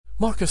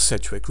Marcus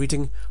Sedgwick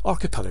reading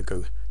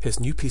Archipelago, his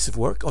new piece of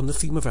work on the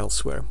theme of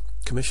Elsewhere,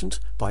 commissioned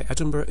by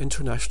Edinburgh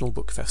International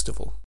Book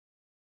Festival.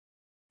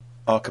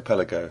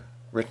 Archipelago,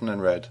 written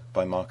and read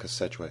by Marcus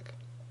Sedgwick.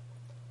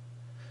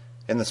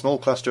 In the small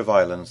cluster of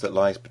islands that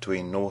lies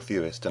between North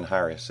Uist and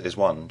Harris is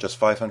one, just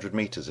 500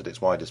 metres at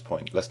its widest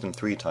point, less than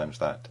 3 times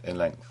that in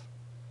length.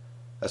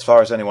 As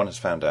far as anyone has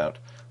found out,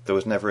 there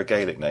was never a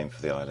Gaelic name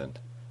for the island.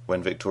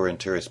 When Victorian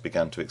tourists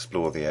began to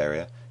explore the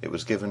area, it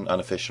was given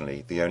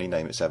unofficially the only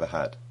name it's ever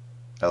had: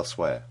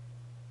 Elsewhere.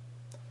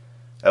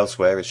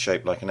 Elsewhere is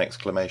shaped like an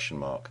exclamation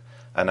mark.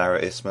 A narrow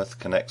isthmus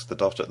connects the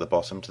dot at the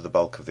bottom to the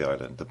bulk of the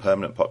island, the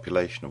permanent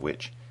population of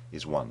which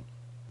is 1.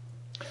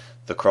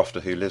 The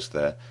crofter who lives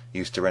there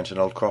used to rent an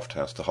old croft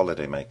house to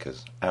holiday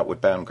makers,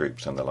 outward bound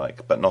groups and the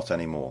like, but not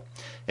any more.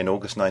 In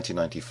August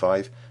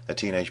 1995, a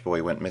teenage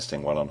boy went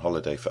missing while on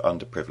holiday for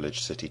underprivileged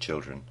city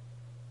children.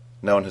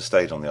 No one has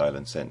stayed on the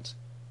island since.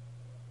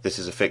 This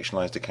is a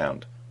fictionalized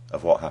account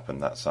of what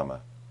happened that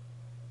summer.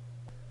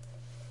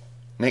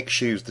 Nick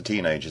shoos the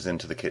teenagers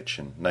into the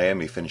kitchen.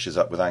 Naomi finishes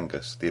up with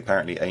Angus, the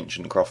apparently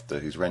ancient crofter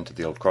who's rented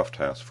the old croft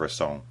house, for a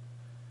song.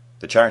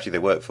 The charity they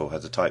work for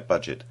has a tight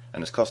budget,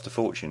 and it's cost a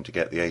fortune to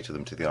get the 8 of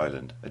them to the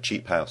island. A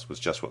cheap house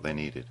was just what they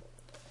needed.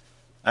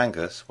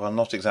 Angus, while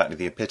not exactly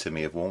the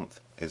epitome of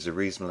warmth, is a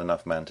reasonable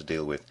enough man to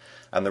deal with,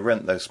 and the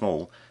rent, though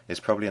small, is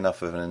probably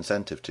enough of an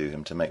incentive to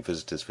him to make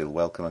visitors feel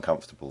welcome and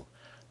comfortable,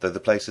 though the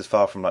place is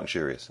far from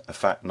luxurious, a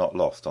fact not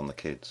lost on the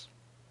kids.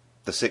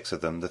 The 6 of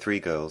them, the 3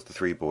 girls, the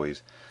 3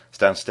 boys,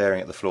 stand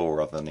staring at the floor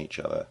rather than each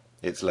other.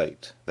 It's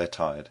late. They're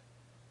tired.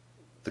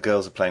 The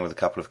girls are playing with a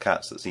couple of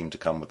cats that seem to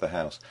come with the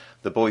house.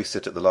 The boys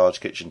sit at the large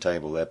kitchen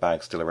table, their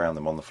bags still around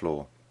them on the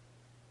floor.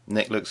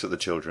 Nick looks at the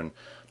children,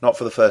 not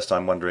for the first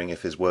time wondering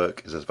if his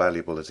work is as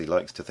valuable as he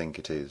likes to think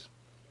it is.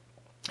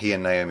 He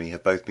and Naomi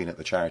have both been at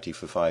the charity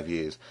for 5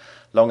 years,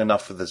 long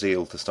enough for the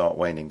zeal to start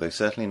waning, though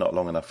certainly not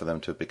long enough for them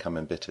to have become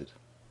embittered.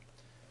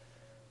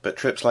 But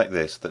trips like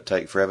this, that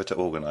take forever to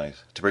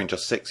organise, to bring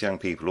just 6 young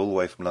people all the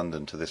way from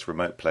London to this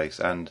remote place,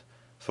 and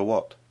for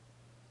what?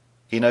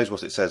 He knows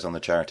what it says on the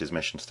charity's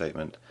mission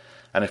statement,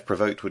 and if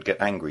provoked would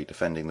get angry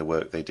defending the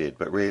work they did,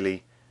 but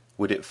really,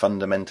 would it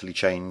fundamentally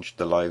change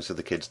the lives of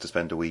the kids to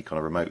spend a week on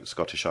a remote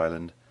Scottish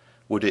island?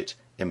 Would it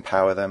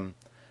empower them?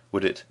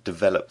 Would it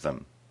develop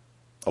them?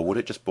 Or would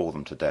it just bore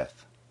them to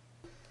death?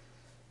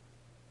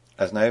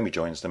 As Naomi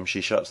joins them, she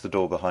shuts the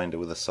door behind her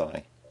with a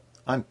sigh.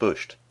 I'm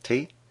bushed.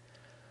 Tea?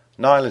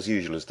 Niall, as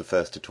usual, is the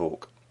first to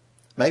talk.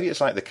 Maybe it's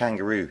like the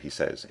kangaroo, he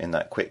says, in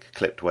that quick,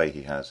 clipped way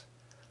he has.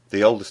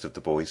 The oldest of the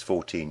boys,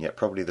 14, yet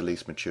probably the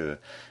least mature.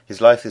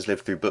 His life is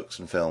lived through books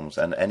and films,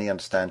 and any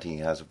understanding he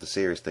has of the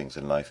serious things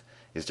in life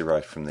is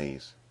derived from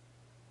these.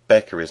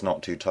 Becca is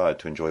not too tired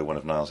to enjoy one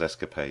of Niall's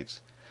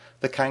escapades.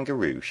 The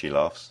kangaroo, she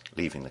laughs,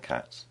 leaving the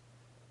cats.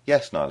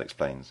 Yes, Niall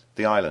explains,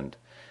 the island.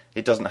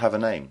 It doesn't have a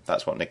name,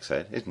 that's what Nick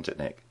said, isn't it,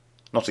 Nick?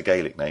 Not a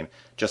Gaelic name,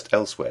 just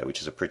Elsewhere,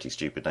 which is a pretty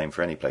stupid name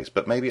for any place,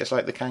 but maybe it's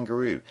like the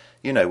kangaroo.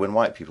 You know, when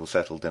white people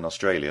settled in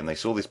Australia and they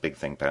saw this big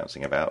thing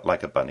bouncing about,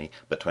 like a bunny,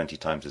 but 20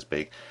 times as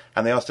big,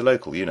 and they asked a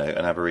local, you know,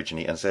 an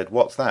Aborigine, and said,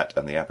 what's that?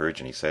 And the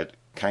Aborigine said,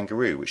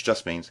 kangaroo, which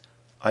just means,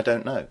 I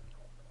don't know.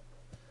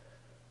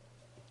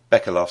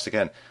 Becca laughs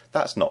again.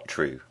 That's not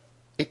true.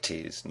 It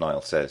is,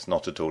 Niall says,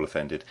 not at all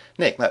offended.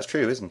 Nick, that's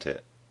true, isn't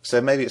it?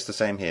 So maybe it's the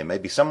same here.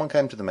 Maybe someone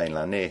came to the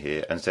mainland near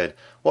here and said,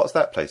 what's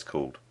that place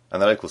called?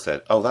 And the local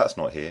said, oh, that's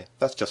not here,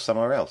 that's just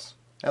somewhere else,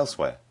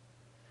 elsewhere.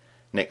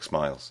 Nick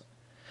smiles.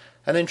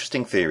 An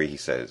interesting theory, he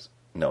says.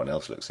 No one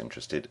else looks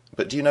interested.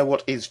 But do you know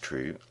what is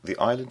true? The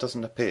island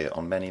doesn't appear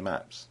on many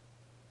maps.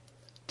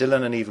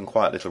 Dylan and even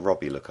quiet little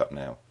Robbie look up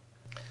now.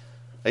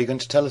 Are you going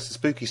to tell us a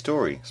spooky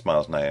story?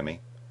 Smiles Naomi.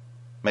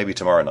 Maybe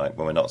tomorrow night,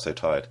 when we're not so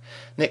tired.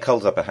 Nick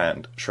holds up a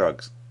hand,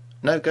 shrugs.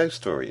 No ghost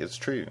story, it's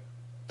true.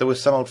 There was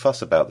some old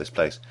fuss about this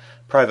place.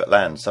 Private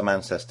land, some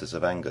ancestors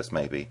of Angus,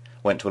 maybe,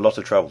 went to a lot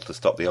of trouble to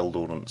stop the Old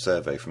Ordnance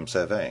Survey from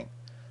surveying.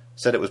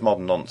 Said it was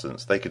modern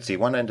nonsense. They could see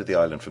one end of the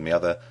island from the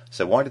other,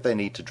 so why did they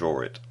need to draw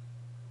it?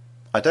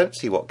 I don't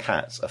see what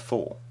cats are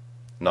for.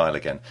 Niall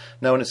again.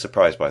 No one is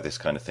surprised by this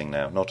kind of thing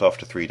now, not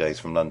after 3 days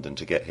from London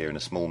to get here in a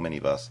small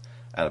minibus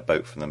and a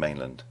boat from the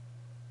mainland.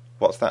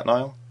 What's that,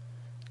 Niall?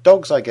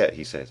 Dogs I get,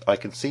 he says. I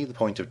can see the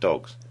point of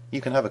dogs.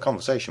 You can have a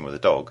conversation with a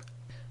dog.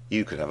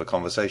 You could have a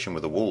conversation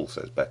with a wall,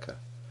 says Becca.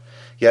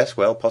 Yes,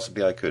 well,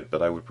 possibly I could,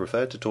 but I would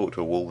prefer to talk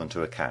to a wall than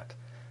to a cat.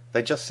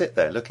 They just sit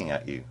there looking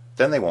at you.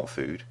 Then they want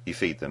food. You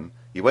feed them.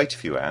 You wait a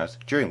few hours,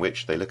 during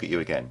which they look at you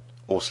again.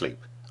 Or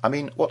sleep. I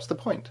mean, what's the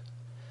point?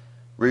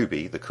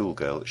 Ruby, the cool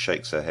girl,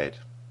 shakes her head.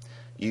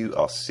 You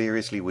are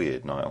seriously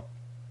weird, Niall.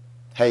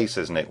 Hey,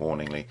 says Nick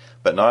warningly,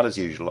 but Niall, as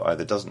usual,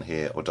 either doesn't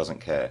hear or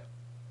doesn't care.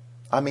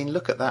 I mean,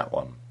 look at that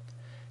one.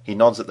 He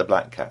nods at the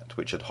black cat,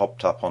 which had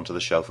hopped up onto the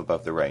shelf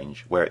above the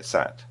range, where it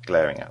sat,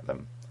 glaring at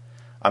them.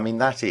 I mean,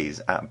 that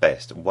is, at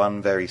best,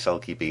 one very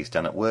sulky beast,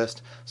 and at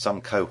worst,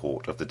 some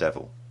cohort of the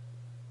devil.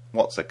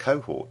 What's a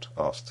cohort?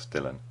 asks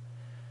Dylan.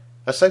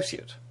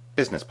 Associate,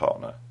 business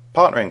partner,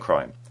 partner in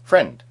crime,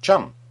 friend,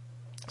 chum,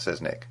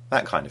 says Nick,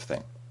 that kind of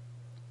thing.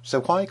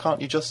 So why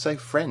can't you just say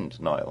friend,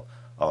 Niall?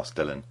 asked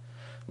Dylan.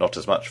 Not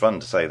as much fun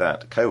to say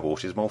that.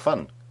 Cohort is more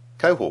fun.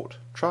 Cohort.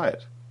 Try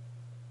it.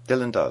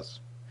 Dylan does.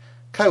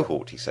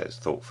 Cohort, he says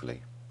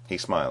thoughtfully. He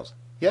smiles.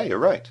 Yeah, you're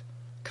right.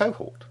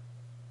 Cohort.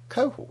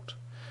 Cohort.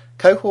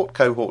 Cohort,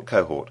 cohort,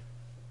 cohort.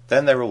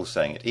 Then they're all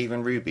saying it.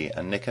 Even Ruby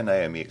and Nick and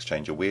Naomi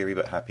exchange a weary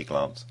but happy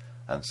glance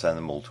and send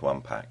them all to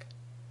unpack.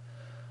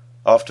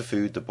 After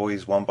food, the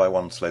boys one by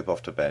one slope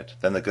off to bed.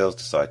 Then the girls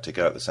decide to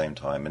go at the same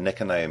time, and Nick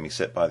and Naomi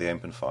sit by the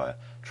open fire,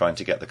 trying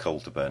to get the coal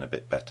to burn a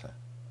bit better.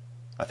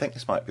 I think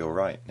this might be all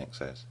right, Nick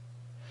says.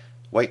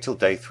 Wait till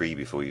day 3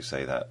 before you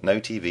say that. No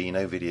TV,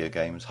 no video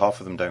games, half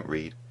of them don't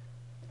read.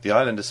 The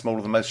island is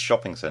smaller than most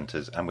shopping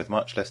centres, and with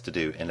much less to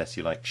do unless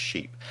you like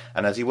sheep,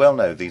 and as you well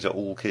know, these are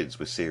all kids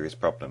with serious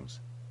problems.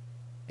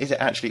 Is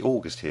it actually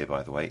August here,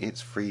 by the way?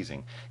 It's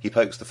freezing. He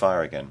pokes the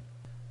fire again.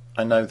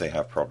 I know they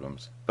have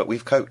problems, but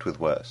we've coped with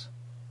worse.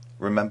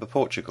 Remember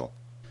Portugal?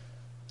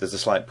 There's a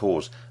slight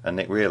pause, and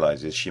Nick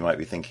realises she might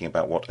be thinking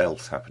about what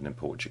else happened in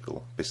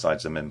Portugal,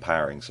 besides them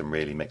empowering some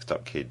really mixed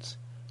up kids,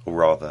 or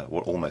rather,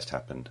 what almost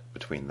happened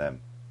between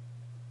them.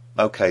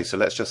 OK, so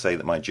let's just say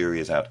that my jury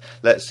is out.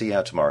 Let's see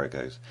how tomorrow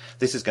goes.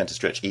 This is going to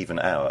stretch even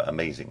our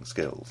amazing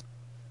skills.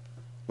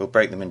 We'll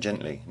break them in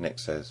gently, Nick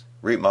says.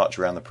 Route march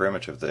around the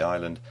perimeter of the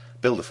island,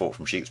 build a fort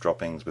from sheep's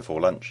droppings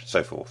before lunch,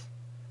 so forth.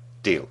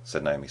 Deal,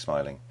 said Naomi,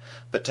 smiling.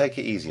 But take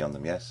it easy on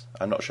them, yes?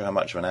 I'm not sure how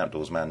much of an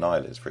outdoors man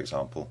Niall is, for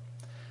example.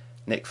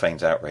 Nick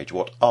feigns outrage.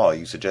 What are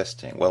you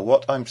suggesting? Well,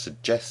 what I'm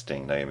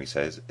suggesting, Naomi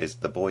says, is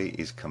the boy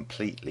is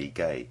completely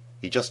gay.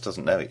 He just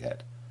doesn't know it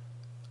yet.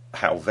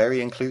 How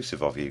very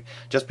inclusive of you.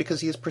 Just because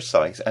he is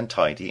precise and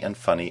tidy and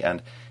funny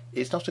and...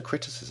 It's not a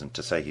criticism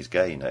to say he's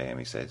gay,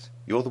 Naomi says.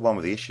 You're the one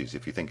with the issues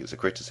if you think it's a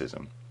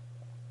criticism.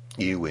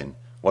 You win.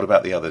 What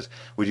about the others?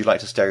 Would you like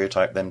to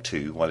stereotype them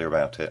too while you're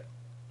about it?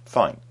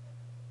 Fine.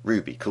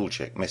 Ruby, cool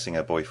chick, missing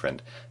her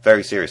boyfriend.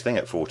 Very serious thing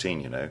at 14,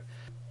 you know.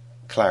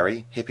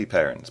 Clary, hippie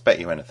parents, bet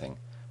you anything.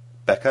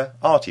 Becca,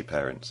 arty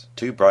parents,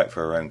 too bright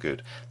for her own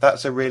good.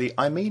 That's a really...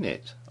 I mean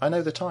it. I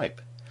know the type.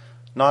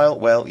 Niall,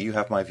 well, you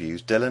have my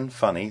views. Dylan,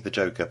 funny, the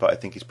joker, but I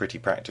think he's pretty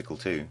practical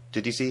too.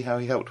 Did you see how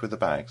he helped with the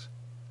bags?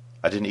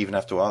 I didn't even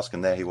have to ask,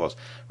 and there he was.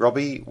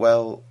 Robbie,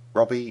 well,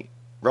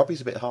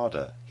 Robbie's a bit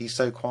harder. He's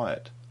so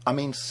quiet. I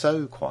mean,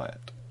 so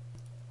quiet.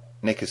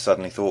 Nick is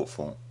suddenly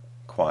thoughtful.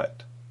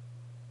 Quiet.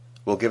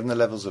 Well, given the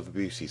levels of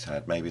abuse he's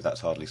had, maybe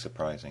that's hardly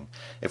surprising.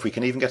 If we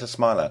can even get a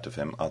smile out of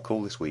him, I'll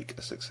call this week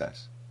a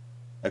success.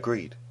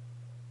 Agreed.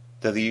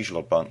 They're the usual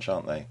odd bunch,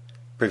 aren't they?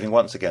 Proving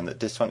once again that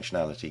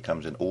dysfunctionality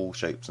comes in all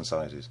shapes and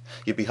sizes.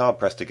 You'd be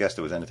hard-pressed to guess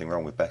there was anything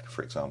wrong with Becca,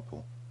 for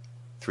example.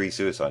 3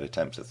 suicide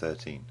attempts at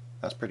 13.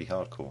 That's pretty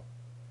hardcore.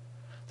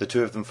 The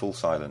two of them fall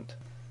silent.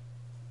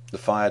 The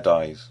fire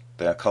dies.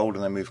 They are cold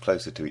and they move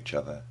closer to each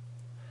other.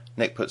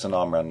 Nick puts an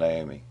arm round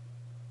Naomi.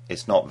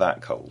 It's not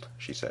that cold,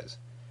 she says.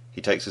 He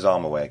takes his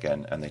arm away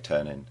again, and they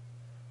turn in.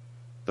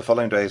 The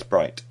following day is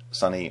bright,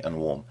 sunny and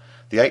warm.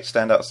 The 8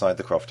 stand outside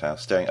the Croft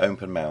House, staring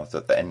open-mouthed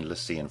at the endless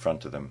sea in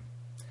front of them.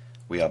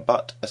 We are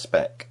but a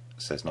speck,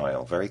 says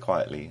Niall, very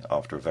quietly,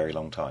 after a very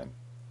long time.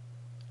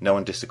 No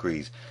one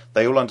disagrees.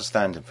 They all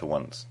understand him for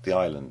once. The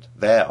island,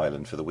 their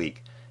island for the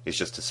week, is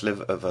just a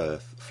sliver of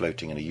earth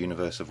floating in a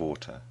universe of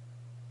water.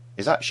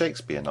 Is that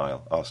Shakespeare,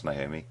 Niall? Asks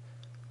Naomi.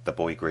 The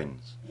boy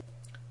grins.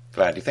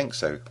 Glad you think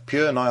so.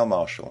 Pure Niall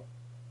Marshall.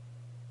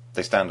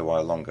 They stand a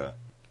while longer.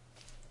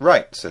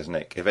 Right, says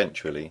Nick,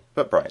 eventually,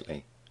 but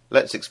brightly.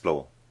 Let's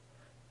explore.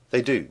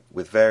 They do,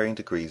 with varying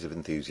degrees of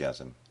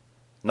enthusiasm.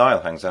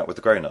 Niall hangs out with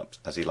the grown-ups,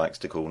 as he likes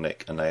to call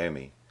Nick and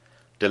Naomi.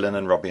 Dylan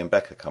and Robbie and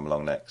Becca come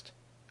along next.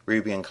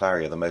 Ruby and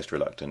Clary are the most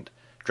reluctant,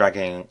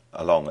 dragging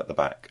along at the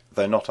back,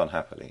 though not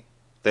unhappily.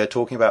 They are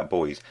talking about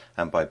boys,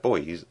 and by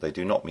boys they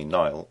do not mean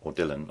Niall or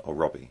Dylan or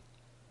Robbie.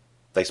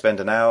 They spend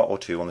an hour or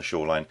 2 on the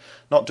shoreline,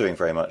 not doing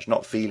very much,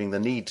 not feeling the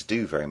need to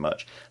do very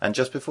much, and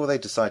just before they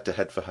decide to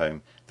head for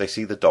home, they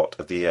see the dot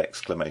of the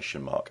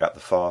exclamation mark at the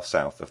far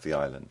south of the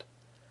island.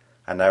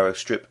 A narrow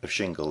strip of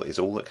shingle is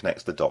all that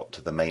connects the dot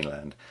to the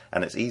mainland,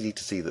 and it's easy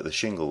to see that the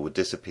shingle would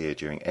disappear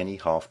during any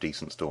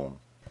half-decent storm.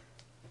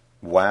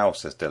 Wow,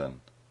 says Dylan.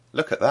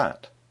 Look at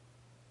that.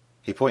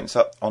 He points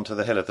up onto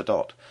the hill of the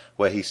dot,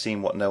 where he's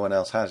seen what no one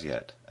else has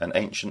yet, an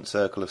ancient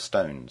circle of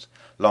stones,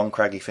 long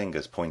craggy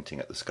fingers pointing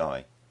at the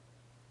sky.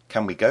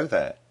 Can we go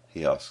there?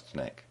 He asks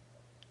Nick.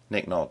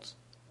 Nick nods.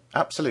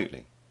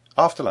 Absolutely.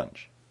 After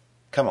lunch.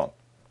 Come on.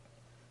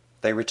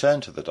 They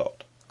return to the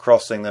dot,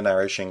 crossing the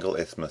narrow shingle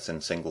isthmus in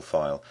single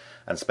file,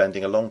 and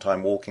spending a long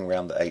time walking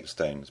round the 8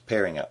 stones,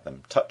 peering at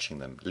them, touching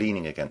them,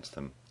 leaning against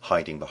them,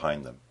 hiding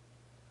behind them.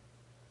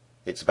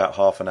 It's about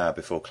half an hour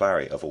before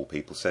Clary, of all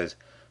people, says,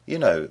 You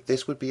know,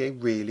 this would be a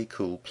really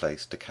cool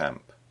place to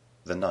camp.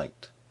 The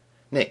night.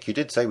 Nick, you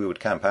did say we would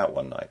camp out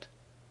one night.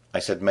 I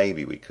said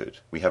maybe we could.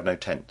 We have no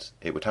tents.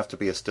 It would have to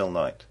be a still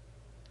night.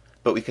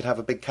 But we could have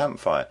a big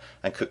campfire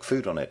and cook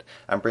food on it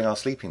and bring our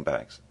sleeping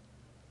bags.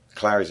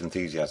 Clary's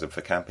enthusiasm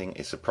for camping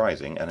is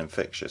surprising and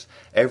infectious.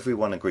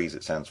 Everyone agrees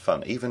it sounds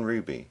fun, even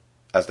Ruby.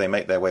 As they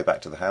make their way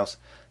back to the house,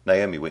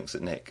 Naomi winks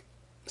at Nick.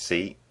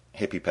 See?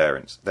 Hippie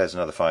parents. There's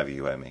another $5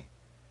 you owe me.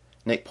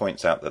 Nick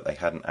points out that they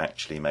hadn't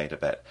actually made a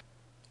bet.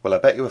 Well, I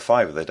bet you a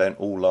fiver they don't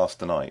all last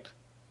the night.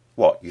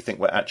 What, you think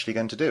we're actually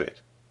going to do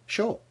it?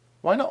 Sure,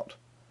 why not?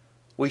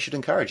 We should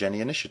encourage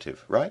any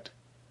initiative, right?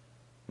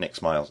 Nick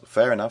smiles.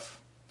 Fair enough.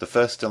 The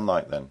first still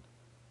night, then.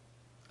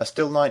 A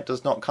still night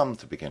does not come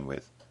to begin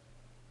with.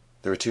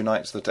 There are 2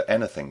 nights that are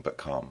anything but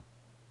calm.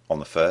 On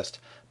the first,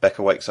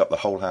 Becca wakes up the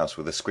whole house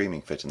with a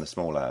screaming fit in the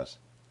small hours.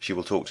 She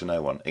will talk to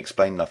no one,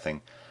 explain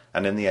nothing,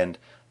 and in the end,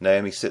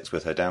 Naomi sits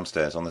with her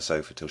downstairs on the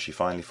sofa till she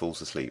finally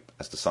falls asleep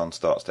as the sun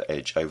starts to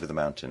edge over the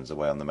mountains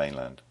away on the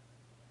mainland.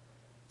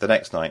 The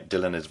next night,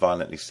 Dylan is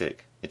violently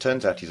sick. It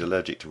turns out he's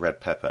allergic to red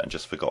pepper and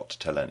just forgot to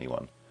tell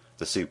anyone.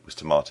 The soup was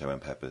tomato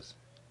and peppers.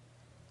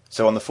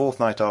 So on the 4th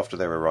night after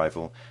their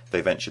arrival,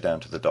 they venture down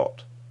to the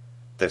Dot.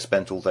 They've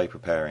spent all day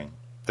preparing.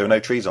 There are no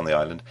trees on the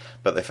island,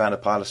 but they found a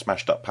pile of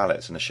smashed-up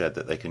pallets in a shed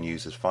that they can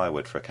use as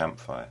firewood for a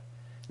campfire.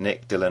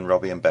 Nick, Dylan,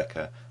 Robbie and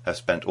Becca have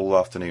spent all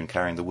afternoon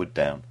carrying the wood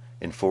down,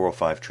 in 4 or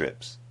 5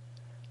 trips.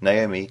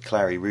 Naomi,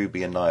 Clary,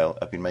 Ruby and Niall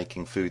have been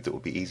making food that will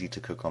be easy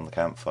to cook on the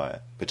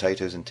campfire,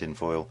 potatoes in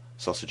tinfoil,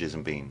 sausages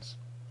and beans.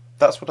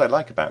 That's what I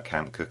like about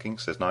camp cooking,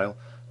 says Niall.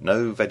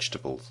 No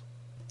vegetables.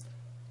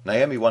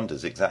 Naomi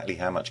wonders exactly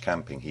how much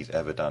camping he's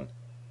ever done.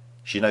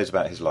 She knows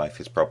about his life,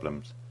 his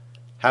problems.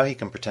 How he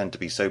can pretend to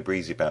be so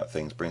breezy about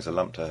things brings a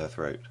lump to her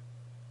throat.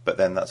 But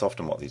then that's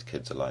often what these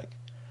kids are like.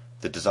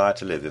 The desire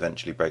to live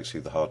eventually breaks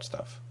through the hard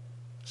stuff.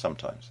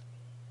 Sometimes.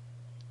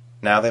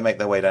 Now they make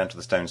their way down to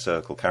the stone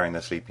circle, carrying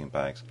their sleeping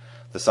bags.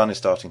 The sun is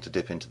starting to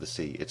dip into the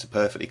sea. It's a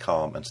perfectly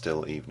calm and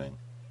still evening.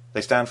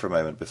 They stand for a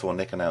moment before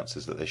Nick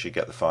announces that they should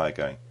get the fire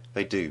going.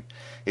 They do.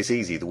 It's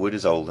easy. The wood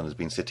is old and has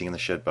been sitting in the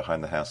shed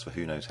behind the house for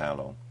who knows how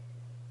long.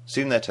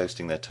 Soon they're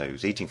toasting their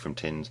toes, eating from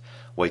tins,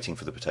 waiting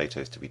for the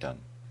potatoes to be done.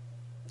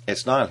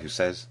 It's Niall who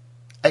says,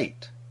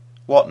 8.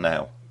 What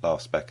now?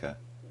 Laughs Becca.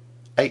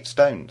 8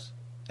 stones.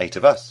 8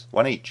 of us,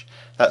 1 each.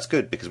 That's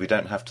good because we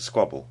don't have to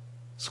squabble.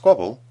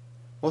 Squabble?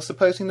 Well,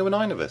 supposing there were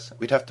 9 of us,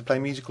 we'd have to play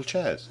musical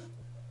chairs.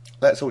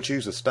 Let's all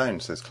choose a stone,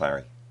 says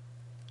Clary.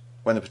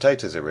 When the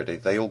potatoes are ready,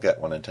 they all get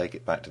one and take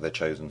it back to their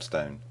chosen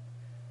stone.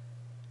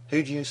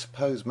 Who do you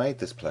suppose made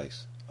this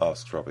place?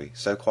 Asks Robbie,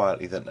 so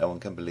quietly that no one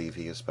can believe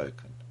he has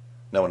spoken.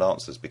 No one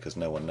answers because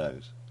no one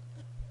knows.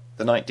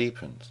 The night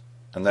deepens,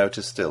 and though it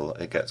is still,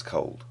 it gets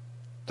cold.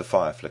 The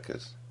fire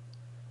flickers.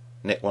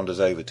 Nick wanders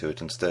over to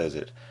it and stirs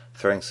it,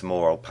 throwing some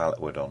more old pallet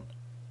wood on.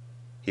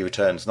 He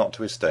returns not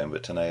to his stone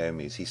but to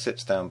Naomi's. He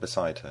sits down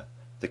beside her.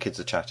 The kids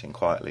are chatting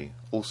quietly,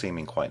 all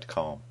seeming quite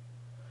calm.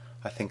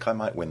 I think I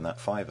might win that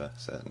fiver,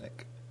 says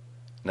Nick.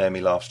 Naomi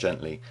laughs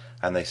gently,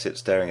 and they sit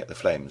staring at the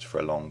flames for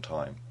a long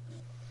time.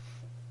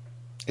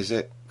 Is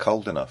it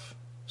cold enough?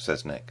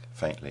 Says Nick,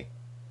 faintly.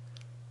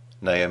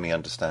 Naomi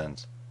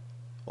understands.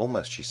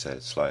 Almost, she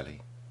says,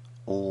 slyly.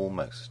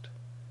 Almost.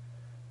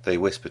 They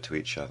whisper to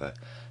each other,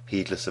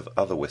 heedless of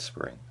other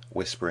whispering,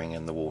 whispering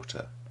in the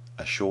water,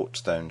 a short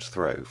stone's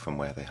throw from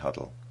where they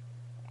huddle.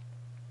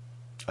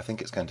 I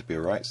think it's going to be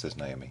all right, says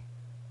Naomi.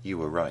 You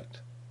were right.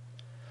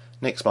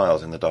 Nick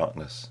smiles in the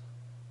darkness.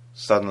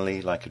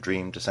 Suddenly, like a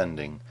dream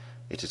descending,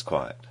 it is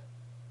quiet.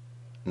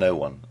 No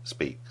one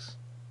speaks.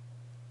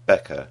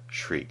 Becca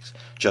shrieks,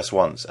 just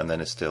once, and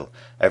then is still.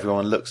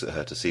 Everyone looks at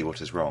her to see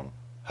what is wrong.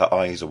 Her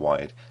eyes are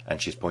wide,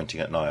 and she's pointing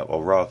at Niall,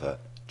 or rather,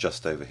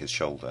 just over his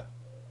shoulder.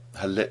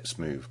 Her lips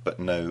move, but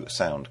no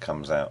sound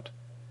comes out.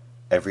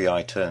 Every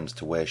eye turns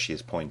to where she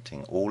is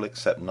pointing, all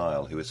except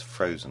Niall, who is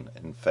frozen,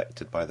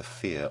 infected by the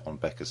fear on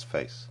Becca's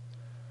face.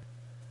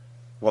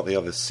 What the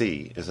others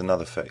see is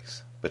another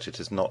face, but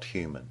it is not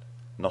human,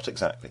 not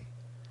exactly.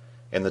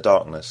 In the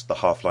darkness, the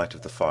half-light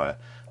of the fire,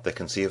 they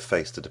can see a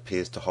face that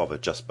appears to hover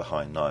just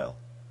behind Niall.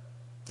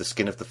 The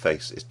skin of the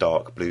face is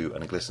dark blue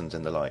and glistens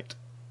in the light.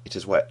 It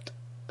is wet,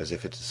 as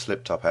if it has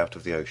slipped up out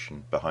of the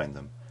ocean behind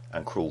them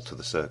and crawled to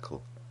the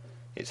circle.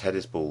 Its head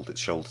is bald, its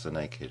shoulders are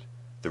naked.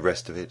 The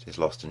rest of it is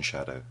lost in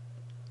shadow.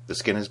 The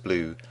skin is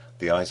blue,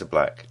 the eyes are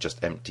black,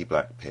 just empty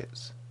black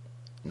pits.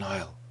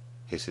 Niall,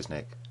 hisses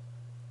Nick.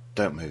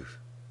 Don't move.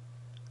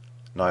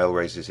 Niall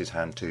raises his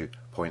hand too,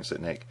 points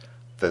at Nick.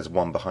 There's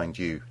one behind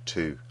you,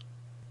 too.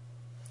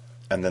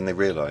 And then they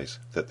realise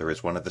that there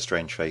is one of the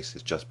strange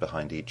faces just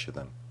behind each of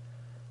them.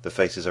 The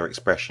faces are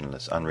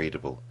expressionless,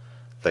 unreadable.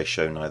 They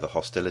show neither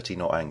hostility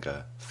nor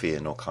anger, fear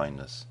nor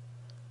kindness.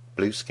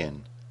 Blue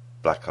skin,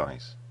 black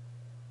eyes.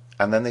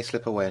 And then they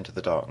slip away into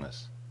the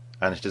darkness,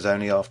 and it is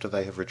only after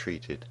they have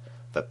retreated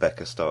that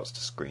Becca starts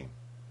to scream.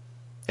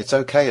 It's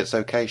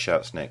okay,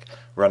 shouts Nick,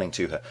 running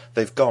to her.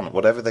 They've gone,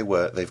 whatever they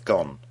were, they've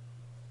gone.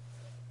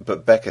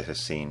 But Becca has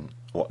seen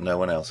what no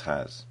one else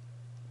has.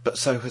 But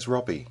so has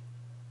Robbie.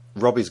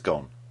 Robbie's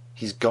gone.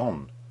 He's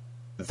gone.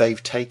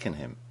 They've taken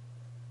him.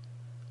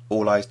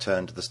 All eyes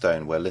turn to the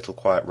stone where little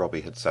quiet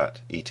Robbie had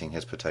sat, eating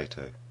his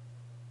potato.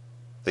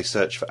 They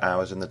search for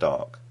hours in the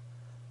dark,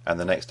 and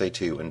the next day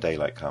too when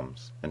daylight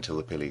comes, until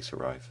the police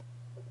arrive.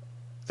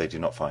 They do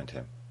not find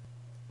him.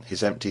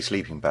 His empty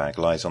sleeping bag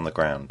lies on the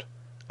ground,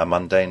 a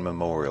mundane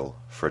memorial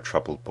for a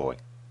troubled boy.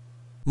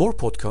 More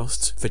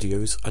podcasts,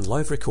 videos and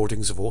live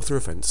recordings of author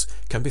events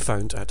can be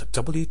found at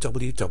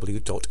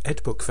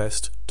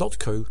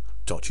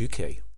www.edbookfest.co.uk.